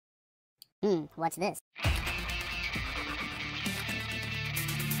What's this?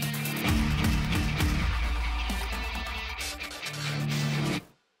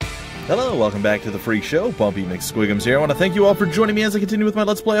 Hello, welcome back to the Freak Show. Bumpy McSquigums here. I want to thank you all for joining me as I continue with my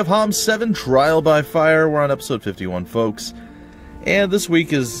Let's Play of HOMM 7 Trial by Fire. We're on episode 51, folks. And this week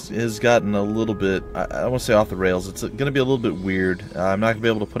has gotten a little bit, I won't say off the rails, it's going to be a little bit weird. I'm not going to be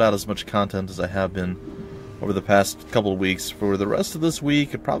able to put out as much content as I have been over the past couple of weeks for the rest of this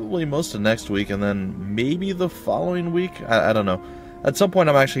week, probably most of next week, and then maybe the following week. I don't know. At some point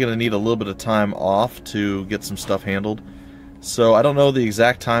I'm actually going to need a little bit of time off to get some stuff handled. So I don't know the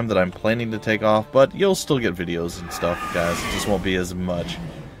exact time that I'm planning to take off, but you'll still get videos and stuff, guys. It just won't be as much.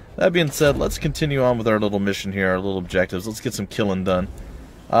 That being said, let's continue on with our little mission here, our little objectives. Let's get some killing done.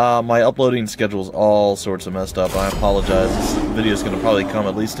 My uploading schedule is all sorts of messed up. I apologize. This video is going to probably come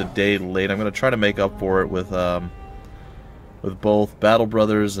at least a day late. I'm going to try to make up for it with both Battle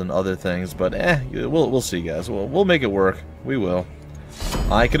Brothers and other things, but we'll see, guys. We'll make it work. We will.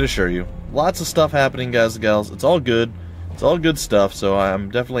 I can assure you. Lots of stuff happening, guys and gals. It's all good. It's all good stuff, so I'm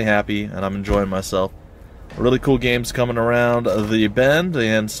definitely happy, and I'm enjoying myself. Really cool games coming around the bend,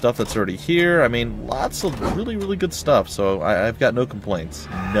 and stuff that's already here. I mean, lots of really, really good stuff, so I've got no complaints.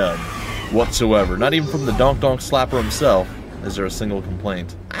 None. Whatsoever. Not even from the Donk Slapper himself is there a single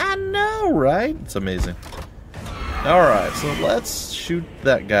complaint. I know, right? It's amazing. Alright, so let's shoot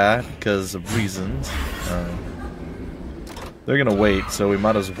that guy, because of reasons. They're gonna wait, so we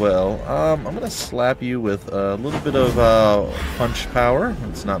might as well. I'm gonna slap you with a little bit of punch power.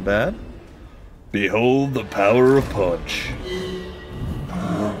 That's not bad. Behold the power of punch.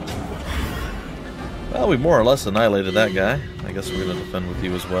 Well, we more or less annihilated that guy. I guess we're gonna defend with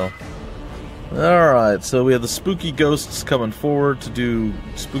you as well. Alright, so we have the spooky ghosts coming forward to do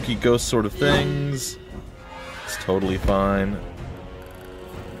spooky ghost sort of things. It's totally fine.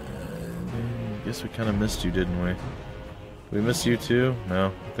 I guess we kind of missed you, didn't we? We miss you too?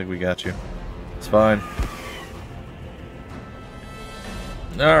 No, I think we got you. It's fine.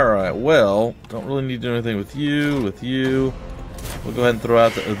 Alright, well, don't really need to do anything with you, We'll go ahead and throw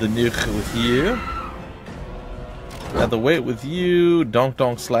out the nuke with you. Got the weight with you.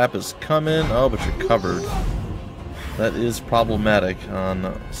 Donk Slap is coming. Oh, but you're covered. That is problematic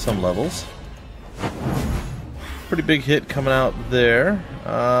on some levels. Pretty big hit coming out there.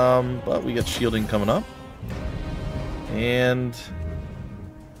 But we got shielding coming up. And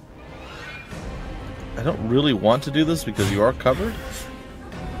I don't really want to do this because you are covered,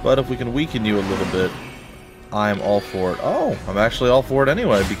 but if we can weaken you a little bit, I'm all for it. Oh, I'm actually all for it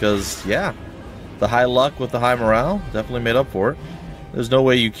anyway because, yeah, the high luck with the high morale definitely made up for it. There's no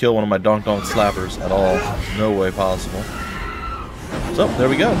way you kill one of my Donk Slappers at all. No way possible. So, there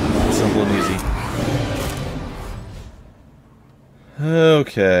we go. Simple and easy.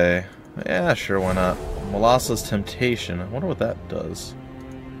 Okay. Yeah, sure, why not? Molassa's Temptation. I wonder what that does.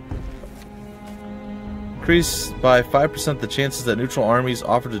 Increase by 5% the chances that neutral armies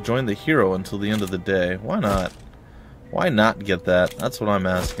offer to join the hero until the end of the day. Why not? Why not get that? That's what I'm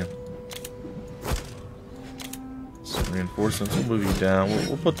asking. Some reinforcements. We'll move you down.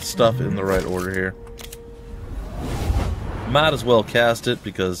 We'll put the stuff in the right order here. Might as well cast it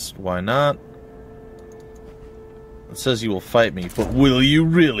because why not? It says you will fight me, but will you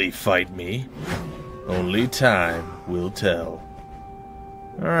really fight me? Only time will tell.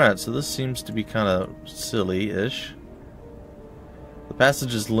 Alright, so this seems to be kind of silly-ish. The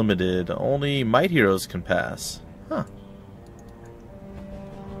passage is limited. Only might heroes can pass. Huh.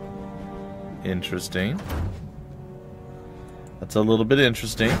 Interesting. That's a little bit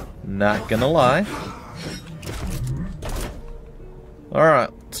interesting. Not gonna lie.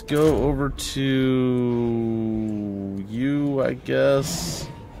 Alright, let's go over to you, I guess.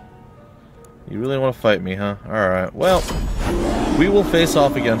 You really want to fight me, huh? Alright, well, we will face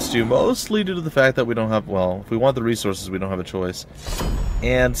off against you, mostly due to the fact that we don't have, well, if we want the resources, we don't have a choice.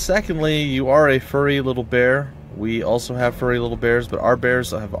 And secondly, you are a furry little bear. We also have furry little bears, but our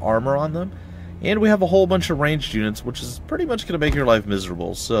bears have armor on them. And we have a whole bunch of ranged units, which is pretty much going to make your life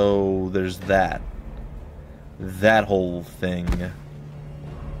miserable. So, there's that. That whole thing.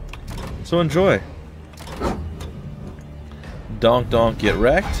 So enjoy. Donk, get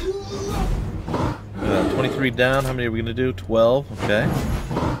wrecked. 23 down. How many are we going to do? 12. Okay.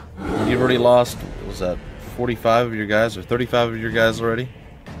 You've already lost, what was that, 45 of your guys or 35 of your guys already?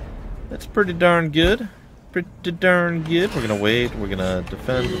 That's pretty darn good. Pretty darn good. We're going to wait. We're going to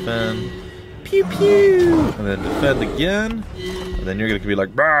defend. Pew pew. And then defend again. And then you're going to be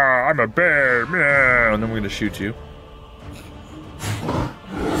like, bah, I'm a bear. Meow. And then we're going to shoot you.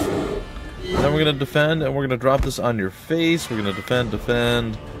 And then we're going to defend, and we're going to drop this on your face. We're going to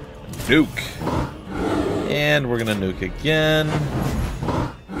defend. Nuke. And we're gonna nuke again.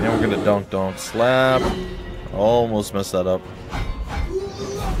 And we're gonna donk donk slap. Almost messed that up.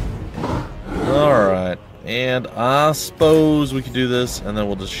 Alright. And I suppose we can do this, and then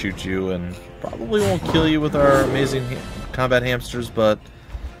we'll just shoot you, and probably won't kill you with our amazing combat hamsters, but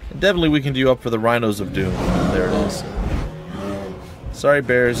definitely we can do up for the Rhinos of Doom. There it is. Sorry,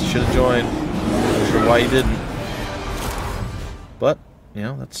 bears, you should have joined. Not sure why you didn't. But, you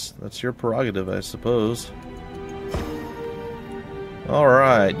know, that's your prerogative, I suppose.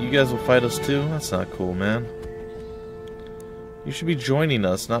 Alright, you guys will fight us too? That's not cool, man. You should be joining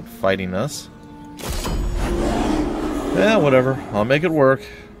us, not fighting us. Yeah, whatever. I'll make it work.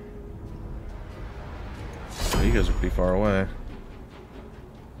 Oh, you guys are pretty far away. You're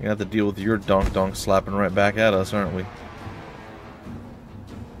gonna have to deal with your donk donk slapping right back at us, aren't we?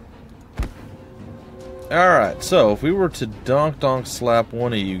 Alright, so if we were to donk donk slap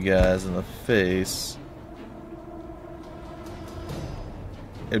one of you guys in the face,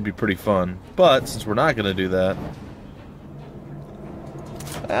 it'd be pretty fun. But since we're not gonna do that,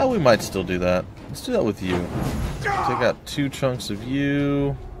 we might still do that. Let's do that with you. Take out 2 chunks of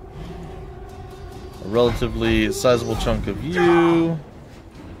you. A relatively sizable chunk of you.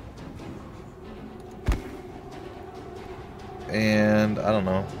 And, I don't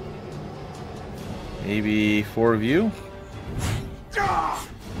know. Maybe 4 of you?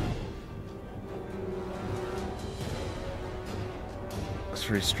 That's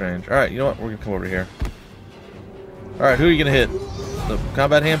pretty strange. Alright, you know what? We're gonna come over here. Alright, who are you gonna hit? The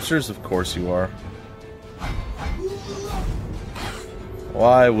combat hamsters? Of course you are.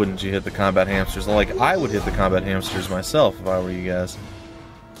 Why wouldn't you hit the combat hamsters? Like, I would hit the combat hamsters myself if I were you guys.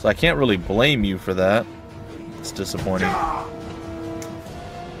 So I can't really blame you for that. It's disappointing.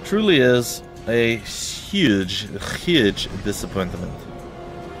 Truly is a huge disappointment.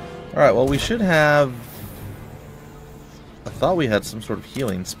 Alright, well we should have... I thought we had some sort of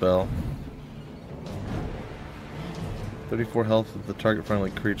healing spell. 34 health of the target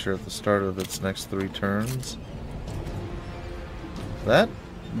friendly creature at the start of its next 3 turns. That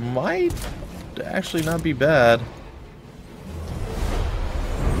might actually not be bad.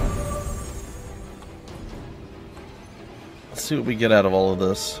 Let's see what we get out of all of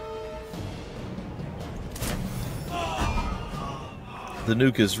this. The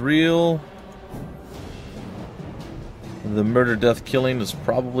nuke is real. The murder, death, killing is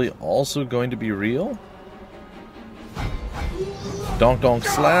probably also going to be real. Donk donk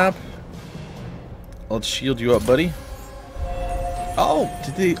slap. Let's shield you up, buddy. Oh,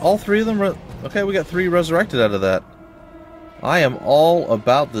 did all 3 of them? Okay, we got 3 resurrected out of that. I am all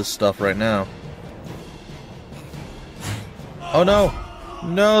about this stuff right now. Oh no!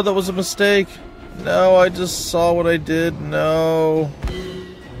 No, that was a mistake! No, I just saw what I did. No.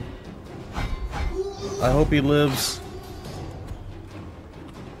 I hope he lives.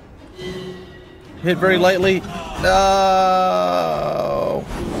 Hit very lightly. No.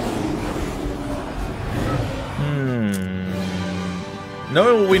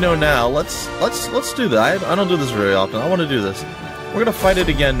 Knowing what we know now, let's do that. I don't do this very often. I want to do this. We're gonna fight it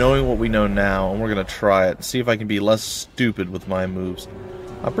again, knowing what we know now, and we're gonna try it. See if I can be less stupid with my moves.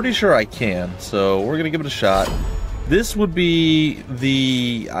 I'm pretty sure I can, so we're gonna give it a shot. This would be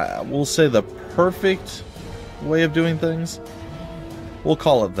the, we'll say, the perfect way of doing things. We'll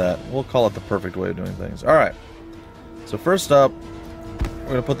call it that. We'll call it the perfect way of doing things. All right. So first up, we're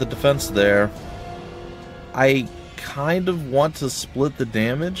gonna put the defense there. I kind of want to split the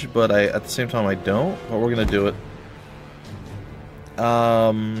damage, but at the same time I don't. But we're gonna do it.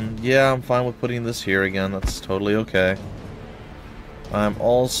 Yeah, I'm fine with putting this here again. That's totally okay. I'm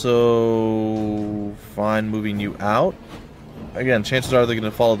also fine moving you out. Again, chances are they're gonna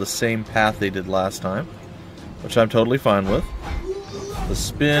follow the same path they did last time, which I'm totally fine with. The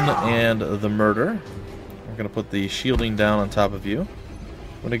spin and the murder. We're gonna put the shielding down on top of you.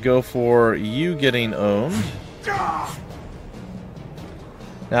 I'm gonna go for you getting owned.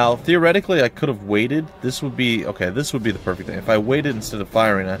 Now, theoretically, I could have waited. This would be... okay, this would be the perfect thing. If I waited instead of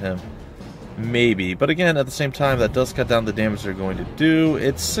firing at him, maybe. But again, at the same time, that does cut down the damage they're going to do.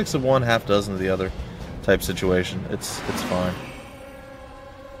 It's 6 of one, half dozen of the other type situation. It's fine.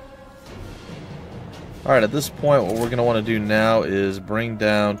 Alright, at this point, what we're going to want to do now is bring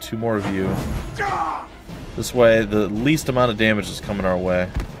down 2 more of you. This way, the least amount of damage is coming our way.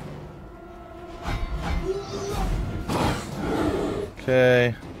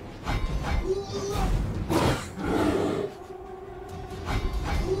 Okay.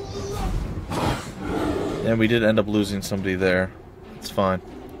 And we did end up losing somebody there. It's fine.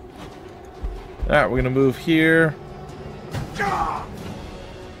 Alright, we're going to move here.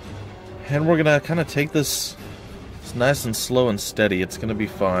 And we're gonna kind of take this nice and slow and steady. It's gonna be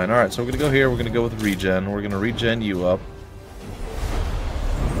fine. Alright, so we're gonna go here. We're gonna go with regen. We're gonna regen you up.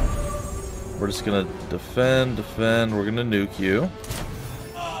 We're just gonna defend. We're gonna nuke you.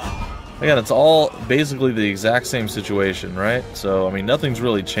 Again, it's all basically the exact same situation, right? So, I mean, nothing's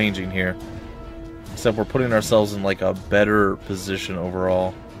really changing here. Except we're putting ourselves in, like, a better position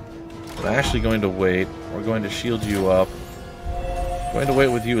overall. We're actually going to wait. We're going to shield you up. Going to wait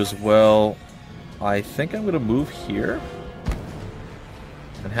with you as well. I think I'm going to move here.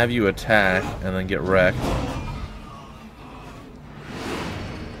 And have you attack, and then get wrecked.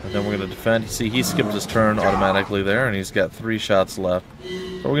 And then we're going to defend. See, he skipped his turn automatically there, and he's got 3 shots left.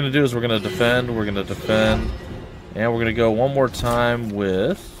 What we're going to do is we're going to defend, and we're going to go one more time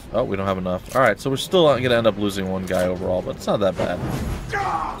with... Oh, we don't have enough. Alright, so we're still going to end up losing 1 guy overall, but it's not that bad.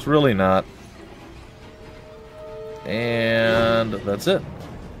 It's really not. And that's it.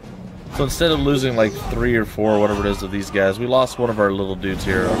 So instead of losing like 3 or 4, whatever it is, of these guys, we lost one of our little dudes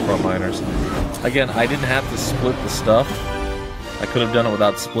here, our frontliners. Again, I didn't have to split the stuff. I could have done it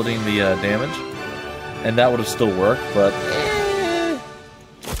without splitting the damage, and that would have still worked, but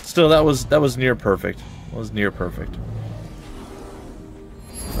still, that was near perfect. It was near perfect.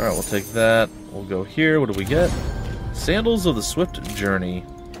 Alright, we'll take that. We'll go here. What do we get? Sandals of the Swift Journey.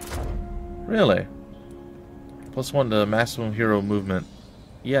 Really? +1 to maximum hero movement.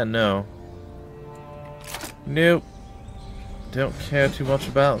 Yeah, no. Nope. Don't care too much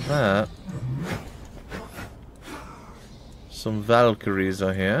about that. Some Valkyries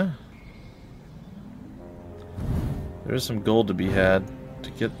are here. There's some gold to be had. To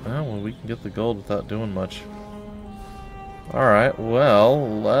get... Oh, well, we can get the gold without doing much. Alright,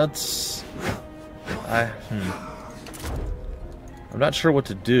 well, let's... I'm not sure what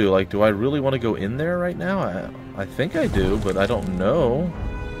to do. Like, do I really want to go in there right now? I think I do, but I don't know.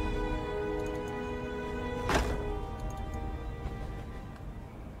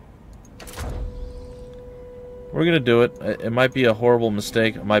 We're gonna do it. It might be a horrible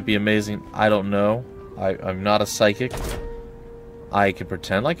mistake. It might be amazing. I don't know. I'm not a psychic. I can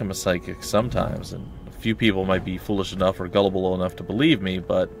pretend like I'm a psychic sometimes, and a few people might be foolish enough or gullible enough to believe me,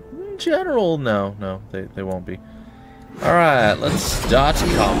 but in general, no, they won't be. Alright, let's start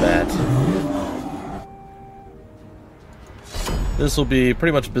combat. This will be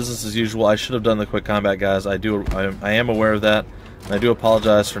pretty much business as usual. I should have done the quick combat, guys. I am aware of that. And I do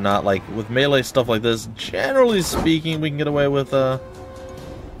apologize for not, like, with melee stuff like this, generally speaking, we can get away with it,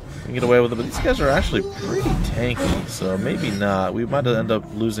 but these guys are actually pretty tanky, so maybe not. We might end up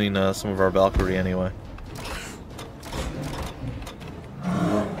losing some of our Valkyrie anyway.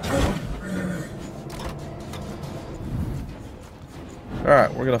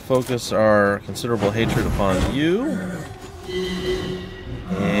 Alright, we're going to focus our considerable hatred upon you.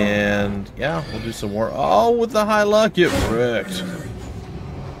 And, yeah, we'll do some more. Oh, with the high luck, get wrecked.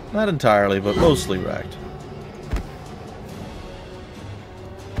 Not entirely, but mostly wrecked.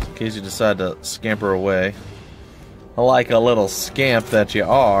 In case you decide to scamper away. Like a little scamp that you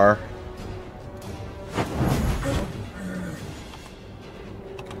are.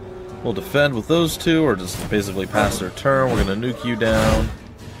 We'll defend with those two, or just basically pass their turn. We're going to nuke you down.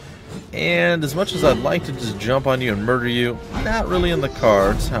 And as much as I'd like to just jump on you and murder you, not really in the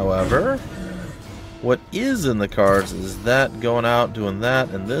cards, however. What is in the cards is that going out, doing that,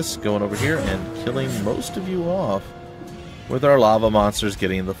 and this going over here and killing most of you off. With our lava monsters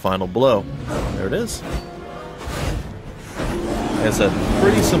getting the final blow. There it is. Like I said,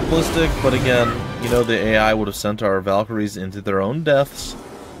 pretty simplistic, but again, you know, the AI would have sent our Valkyries into their own deaths,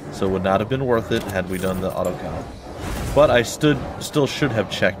 so it would not have been worth it had we done the auto count. But I still should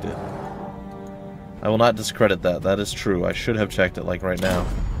have checked it. I will not discredit that. That is true. I should have checked it, like, right now.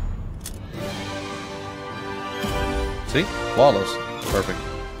 See? Flawless. Perfect.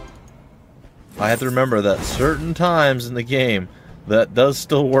 I have to remember that certain times in the game, that does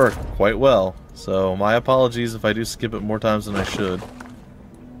still work quite well. So, my apologies if I do skip it more times than I should.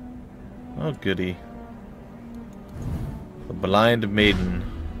 Oh, goody. The Blind Maiden.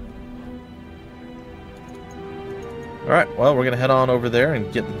 Alright, well, we're going to head on over there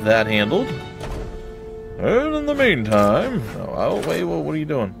and get that handled. And in the meantime... Oh, wait, what are you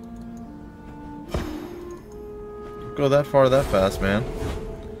doing? Don't go that far that fast, man.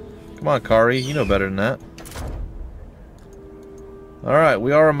 Come on, Kari, you know better than that. Alright,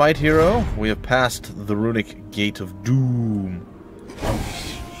 we are a Might Hero. We have passed the Runic Gate of Doom.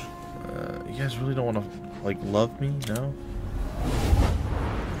 You guys really don't want to, like, love me? No?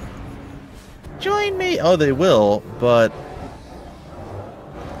 Join me! Oh, they will, but...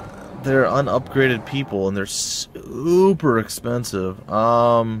 they're unupgraded people, and they're super expensive.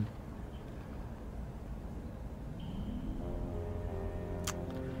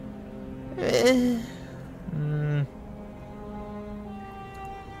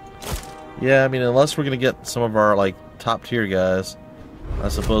 Yeah, I mean, unless we're gonna get some of our, like, top tier guys, I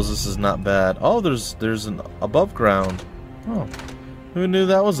suppose this is not bad. Oh, there's an above ground. Oh, who knew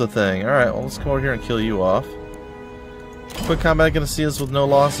that was a thing? Alright, well, let's come over here and kill you off. Quick combat gonna see us with no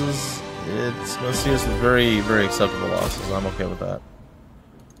losses. It's gonna see us with very, very acceptable losses. I'm okay with that.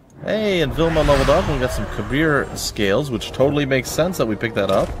 Hey, and Vilma leveled up. We got some Kabir scales, which totally makes sense that we picked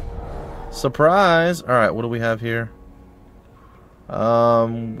that up. Surprise! Alright, what do we have here?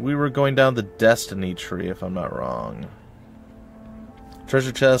 We were going down the Destiny tree, if I'm not wrong.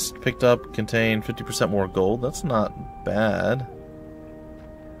 Treasure chest picked up, contained 50% more gold. That's not bad.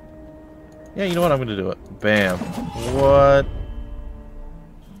 Yeah, you know what? I'm gonna do it. Bam. What?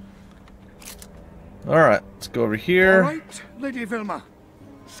 Alright, let's go over here. Alright, Lady Vilma.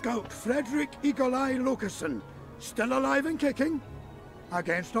 Scout Frederick Eagle Eye Lucason, still alive and kicking?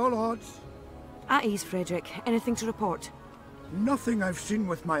 Against all odds? At ease, Frederick. Anything to report? Nothing I've seen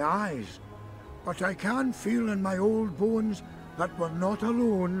with my eyes, but I can feel in my old bones that we're not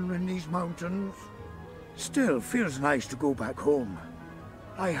alone in these mountains. Still feels nice to go back home.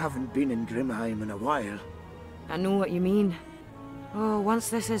 I haven't been in Grimheim in a while. I know what you mean. Oh, once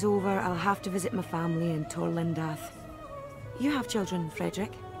this is over, I'll have to visit my family in Torlindath. You have children,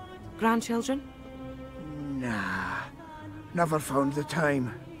 Frederick? Grandchildren? Nah, never found the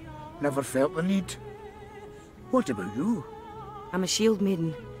time. Never felt the need. What about you? I'm a shield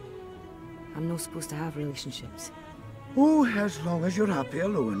maiden. I'm not supposed to have relationships. Oh, as long as you're happy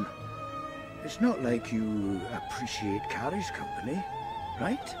alone. It's not like you appreciate Carrie's company,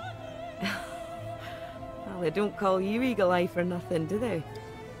 right? Well, they don't call you Eagle Eye for nothing, do they?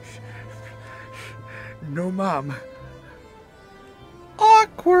 No, ma'am.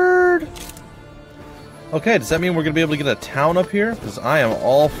 Awkward! Okay, does that mean we're going to be able to get a town up here? Because I am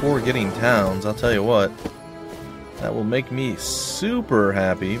all for getting towns, I'll tell you what. That will make me super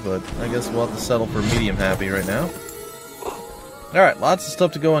happy, but I guess we'll have to settle for medium happy right now. Alright, lots of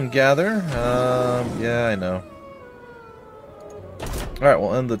stuff to go and gather. Yeah, I know. Alright,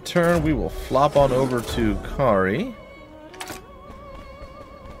 we'll end the turn. We will flop on over to Kari.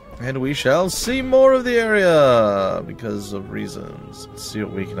 And we shall see more of the area because of reasons. Let's see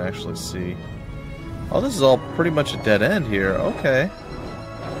what we can actually see. Oh, this is all pretty much a dead end here. Okay.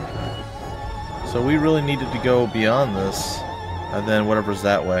 So we really needed to go beyond this. And then whatever's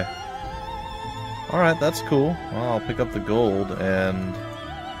that way. Alright, that's cool. Well, I'll pick up the gold and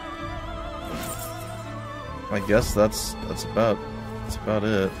I guess that's about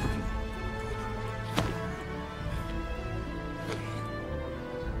it.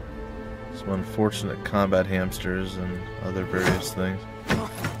 Some unfortunate combat hamsters and other various things.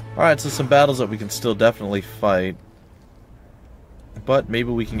 Alright, so some battles that we can still definitely fight. But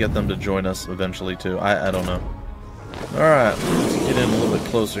maybe we can get them to join us eventually too. I don't know. Alright, let's get in a little bit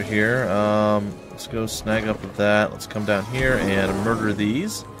closer here. Let's go snag up with that. Let's come down here and murder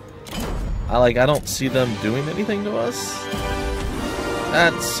these. I don't see them doing anything to us.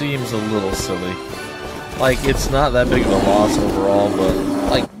 That seems a little silly. Like, it's not that big of a loss overall, but,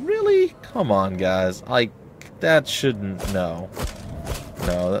 like, really? Come on, guys. Like, that shouldn't... No.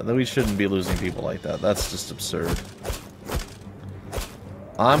 No, we shouldn't be losing people like that. That's just absurd.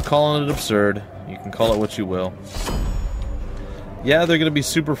 I'm calling it absurd. You can call it what you will. Yeah, they're going to be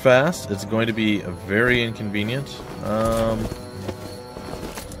super fast. It's going to be very inconvenient.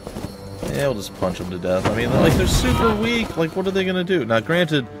 Yeah, we'll just punch them to death. I mean, like, they're super weak. Like, what are they going to do? Now,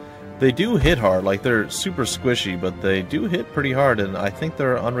 granted, they do hit hard. Like, they're super squishy, but they do hit pretty hard, and I think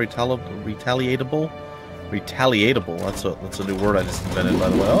they're retaliatable. Retaliatable. That's a new word I just invented, by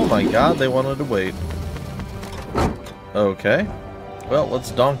the way. Oh my god, they wanted to wait. Okay. Well,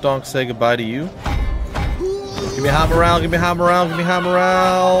 let's donk say goodbye to you. Give me high morale, give me high morale, give me high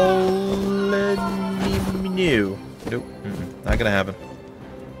morale. No. Nope. Not gonna happen.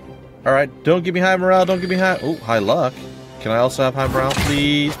 Alright, don't give me high morale, don't give me high... Oh, high luck. Can I also have high morale,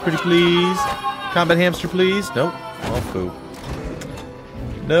 please? Pretty please. Combat hamster, please. Nope. Oh, poo.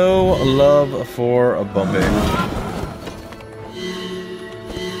 No love for a bumping.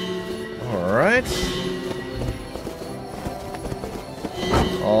 Alright.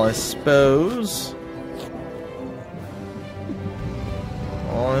 I suppose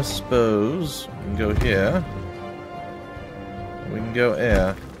we can go here. We can go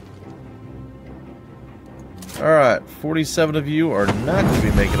here. Alright, 47 of you are not going to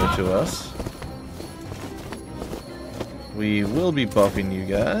be making it to us. We will be buffing you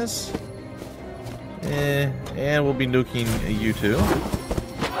guys. And we'll be nuking you two.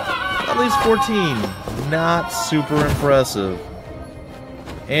 At least 14. Not super impressive.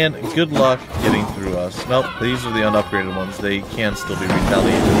 And good luck getting through us. Nope, these are the unupgraded ones. They can still be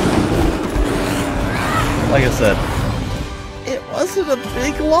retaliated. Like I said, it wasn't a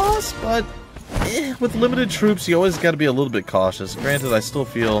big loss, but with limited troops, you always got to be a little bit cautious. Granted, I still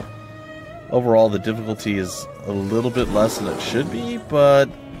feel overall the difficulty is a little bit less than it should be, but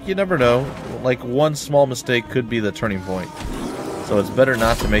you never know. Like, one small mistake could be the turning point. So it's better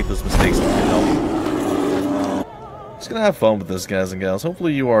not to make those mistakes if you can help. Just gonna have fun with this, guys and gals.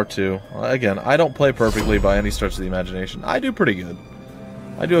 Hopefully you are too. Again, I don't play perfectly by any stretch of the imagination. I do pretty good.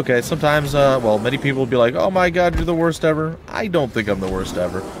 I do okay. Sometimes, well, many people will be like, oh my god, you're the worst ever. I don't think I'm the worst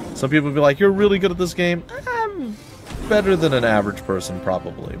ever. Some people will be like, you're really good at this game. I'm better than an average person,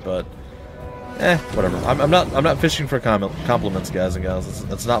 probably, but whatever. I'm not fishing for compliments, guys and gals.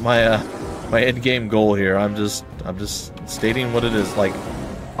 That's not my my end game goal here. I'm just stating what it is. Like,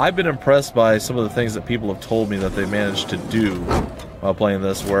 I've been impressed by some of the things that people have told me that they managed to do while playing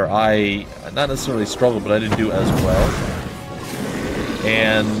this, where I not necessarily struggled, but I didn't do as well.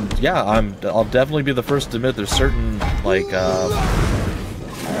 And yeah, I'll definitely be the first to admit there's certain, like, I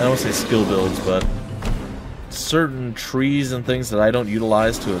don't want to say skill builds, but certain trees and things that I don't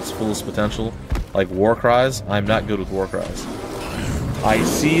utilize to its fullest potential, like war cries. I'm not good with war cries. I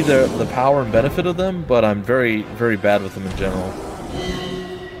see the power and benefit of them, but I'm very, very bad with them in general.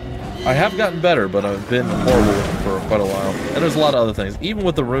 I have gotten better, but I've been horrible with them for quite a while. And there's a lot of other things. Even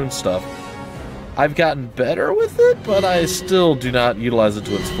with the rune stuff, I've gotten better with it, but I still do not utilize it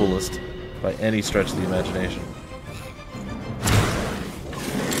to its fullest by any stretch of the imagination.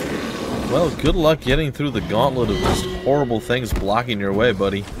 Well, good luck getting through the gauntlet of just horrible things blocking your way,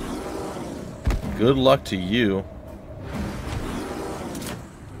 buddy. Good luck to you.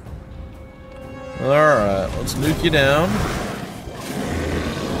 Alright, let's nuke you down.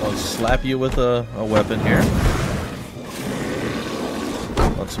 I'll slap you with a weapon here.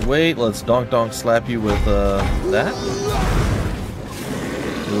 Let's wait. Let's donk slap you with that.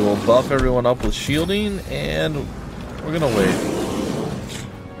 We will buff everyone up with shielding, and we're gonna wait.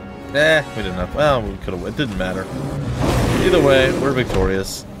 We didn't have. Well, we could have. It didn't matter. Either way, we're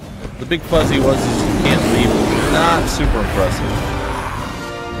victorious. The big fuzzy was you can't leave. Not super impressive.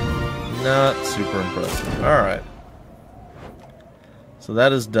 Not super impressive. All right. So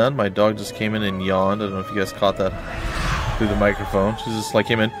that is done. My dog just came in and yawned. I don't know if you guys caught that through the microphone. She just like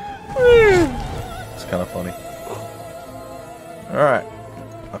came in. It's kind of funny. Alright.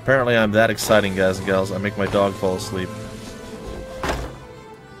 Apparently I'm that exciting, guys and gals. I make my dog fall asleep.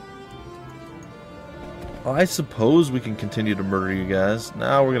 I suppose we can continue to murder you guys.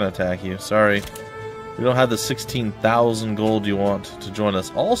 Now we're going to attack you. Sorry. We don't have the 16,000 gold you want to join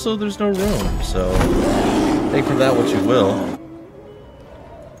us. Also, there's no room, so take from that what you will.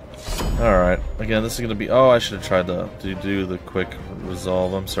 Alright, again, this is going to be... Oh, I should have tried to do the quick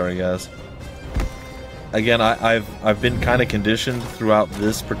resolve. I'm sorry, guys. Again, I've been kind of conditioned throughout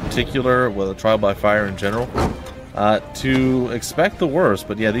this particular, well, the trial by fire in general, to expect the worst.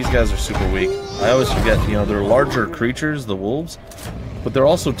 But yeah, these guys are super weak. I always forget, you know, they're larger creatures, the wolves, but they're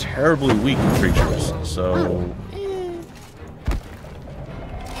also terribly weak creatures, so...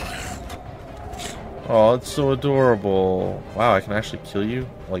 Oh, it's so adorable. Wow, I can actually kill you?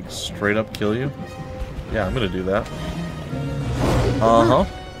 Like, straight up kill you? Yeah, I'm gonna do that. Uh-huh.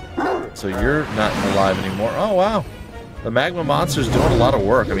 So you're not alive anymore. Oh, wow. The magma monster's doing a lot of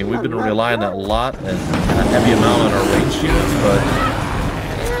work. I mean, we've been relying a lot and a heavy amount on our ranged units, but...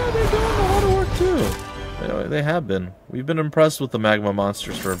 yeah, they're doing a lot of work, too. They have been. We've been impressed with the magma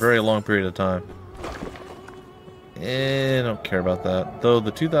monsters for a very long period of time. I don't care about that. Though,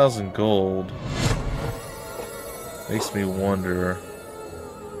 the 2,000 gold... makes me wonder...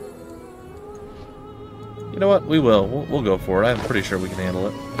 You know what? We will. We'll go for it. I'm pretty sure we can handle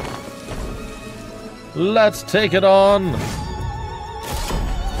it. Let's take it on!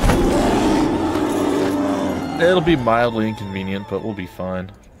 It'll be mildly inconvenient, but we'll be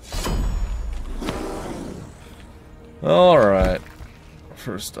fine. Alright.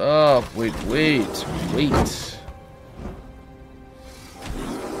 First up... Wait.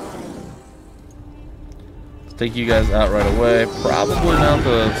 Take you guys out right away. Probably not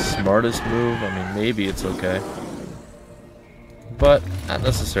the smartest move. I mean, maybe it's okay. But, not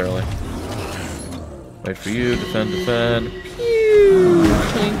necessarily. Wait for you. Defend. Pew!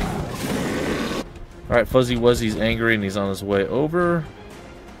 Clink. Alright, Fuzzy Wuzzy's angry and he's on his way over.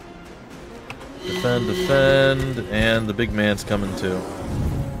 Defend. And the big man's coming too.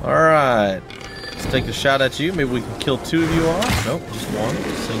 Alright. Let's take a shot at you. Maybe we can kill two of you off. Nope, just one.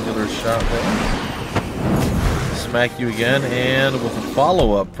 Singular shot there. Smack you again, and with a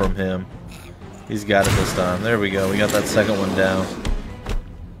follow-up from him. He's got it this time. There we go. We got that second one down.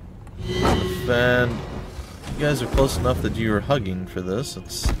 defend. You guys are close enough that you're hugging for this.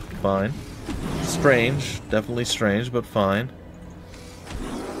 It's fine. Strange. Definitely strange, but fine.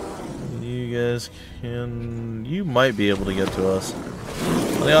 You guys can... You might be able to get to us.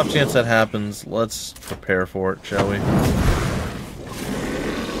 On the off chance that happens, let's prepare for it, shall we?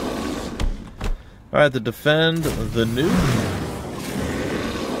 Alright, the defend, the nuke.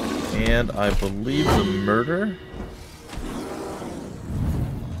 And I believe the murder.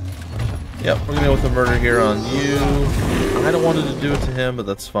 Yep, we're gonna go with the murder here on you. I don't want to do it to him, but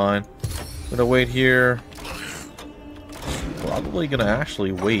that's fine. I'm gonna wait here. Probably gonna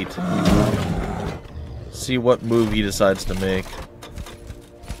actually wait. See what move he decides to make.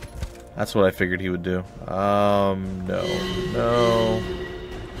 That's what I figured he would do. No. No.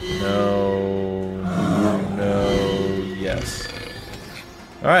 No. No. Yes.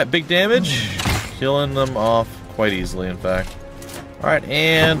 Alright, big damage. Killing them off quite easily, in fact. Alright,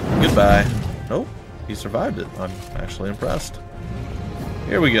 and goodbye. Nope, he survived it. I'm actually impressed.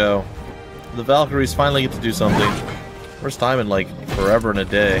 Here we go. The Valkyries finally get to do something. First time in like forever and a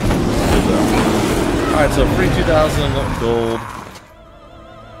day. Alright, so free 2,000 gold.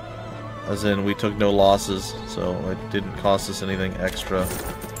 As in, we took no losses, so it didn't cost us anything extra.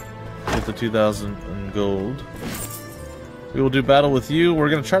 Get the 2,000 gold. We will do battle with you. We're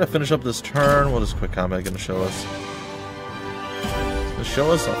going to try to finish up this turn. What is quick combat going to show us?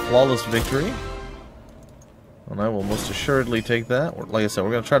 Show us a flawless victory, and I will most assuredly take that. Like I said, we're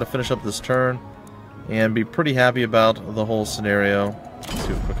going to try to finish up this turn and be pretty happy about the whole scenario. Let's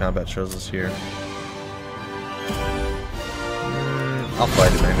see what quick combat shows us here. I'll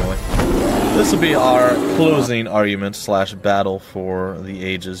fight it anyway. This will be our closing argument slash battle for the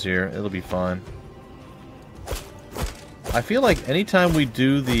ages here. It'll be fine. I feel like anytime we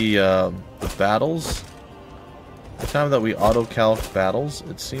do the battles, the time that we auto-calc battles,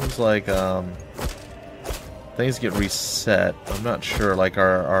 it seems like things get reset. I'm not sure, like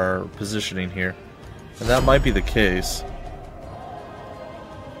our positioning here. And that might be the case.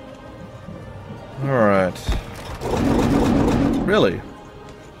 Alright. Really?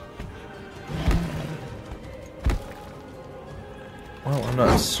 Well, I'm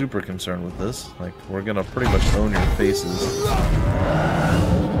not super concerned with this. Like, we're gonna pretty much own your faces.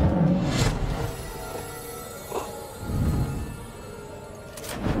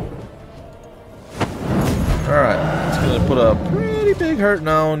 Alright, it's gonna put a pretty big hurt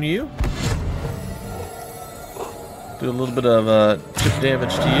now on you. Do a little bit of chip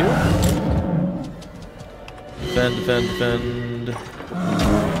damage to you. Defend, defend, defend.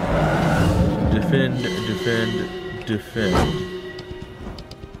 Defend, defend, defend.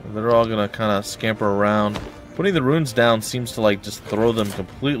 They're all gonna kind of scamper around. Putting the runes down seems to like just throw them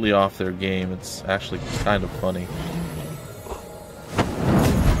completely off their game. It's actually kind of funny.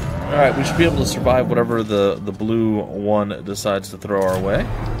 Alright, we should be able to survive whatever the blue one decides to throw our way.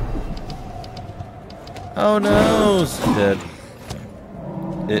 Oh no! It's dead.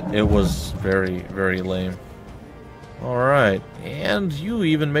 It was very, very lame. Alright, and you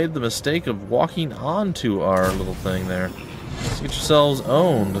even made the mistake of walking onto our little thing there. So get yourselves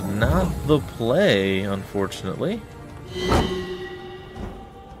owned. Not the play, unfortunately.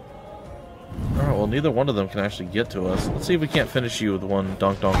 Alright, well neither one of them can actually get to us. Let's see if we can't finish you with one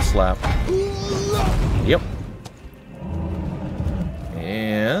donk-donk slap. Yep.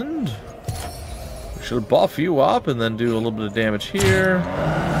 And we should buff you up and then do a little bit of damage here.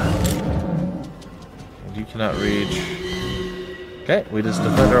 And you cannot reach. Okay, we just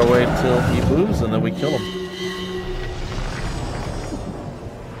defend our way until he moves and then we kill him.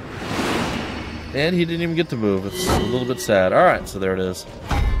 And he didn't even get to move. It's a little bit sad. Alright, so there it is.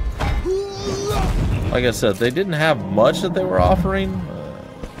 Like I said, they didn't have much that they were offering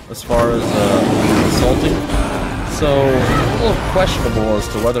as far as assaulting. So, a little questionable as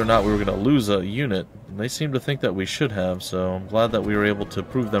to whether or not we were going to lose a unit. And they seem to think that we should have, so I'm glad that we were able to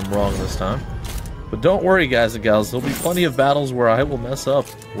prove them wrong this time. But don't worry, guys and gals. There'll be plenty of battles where I will mess up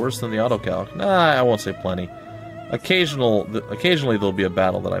worse than the autocalc. Nah, I won't say plenty. Occasionally there'll be a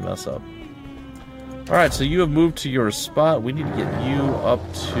battle that I mess up. Alright, so you have moved to your spot. We need to get you up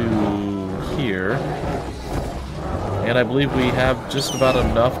to here. And I believe we have just about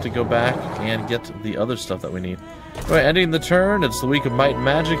enough to go back and get the other stuff that we need. Alright, ending the turn. It's the week of Might and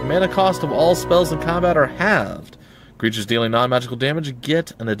Magic. Mana cost of all spells in combat are halved. Creatures dealing non-magical damage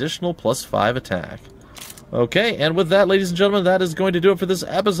get an additional +5 attack. Okay, and with that, ladies and gentlemen, that is going to do it for this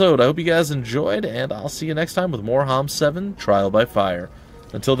episode. I hope you guys enjoyed, and I'll see you next time with more HOMM 7 Trial by Fire.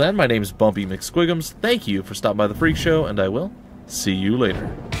 Until then, my name is Bumpy McSquigums. Thank you for stopping by the Freak Show, and I will see you later.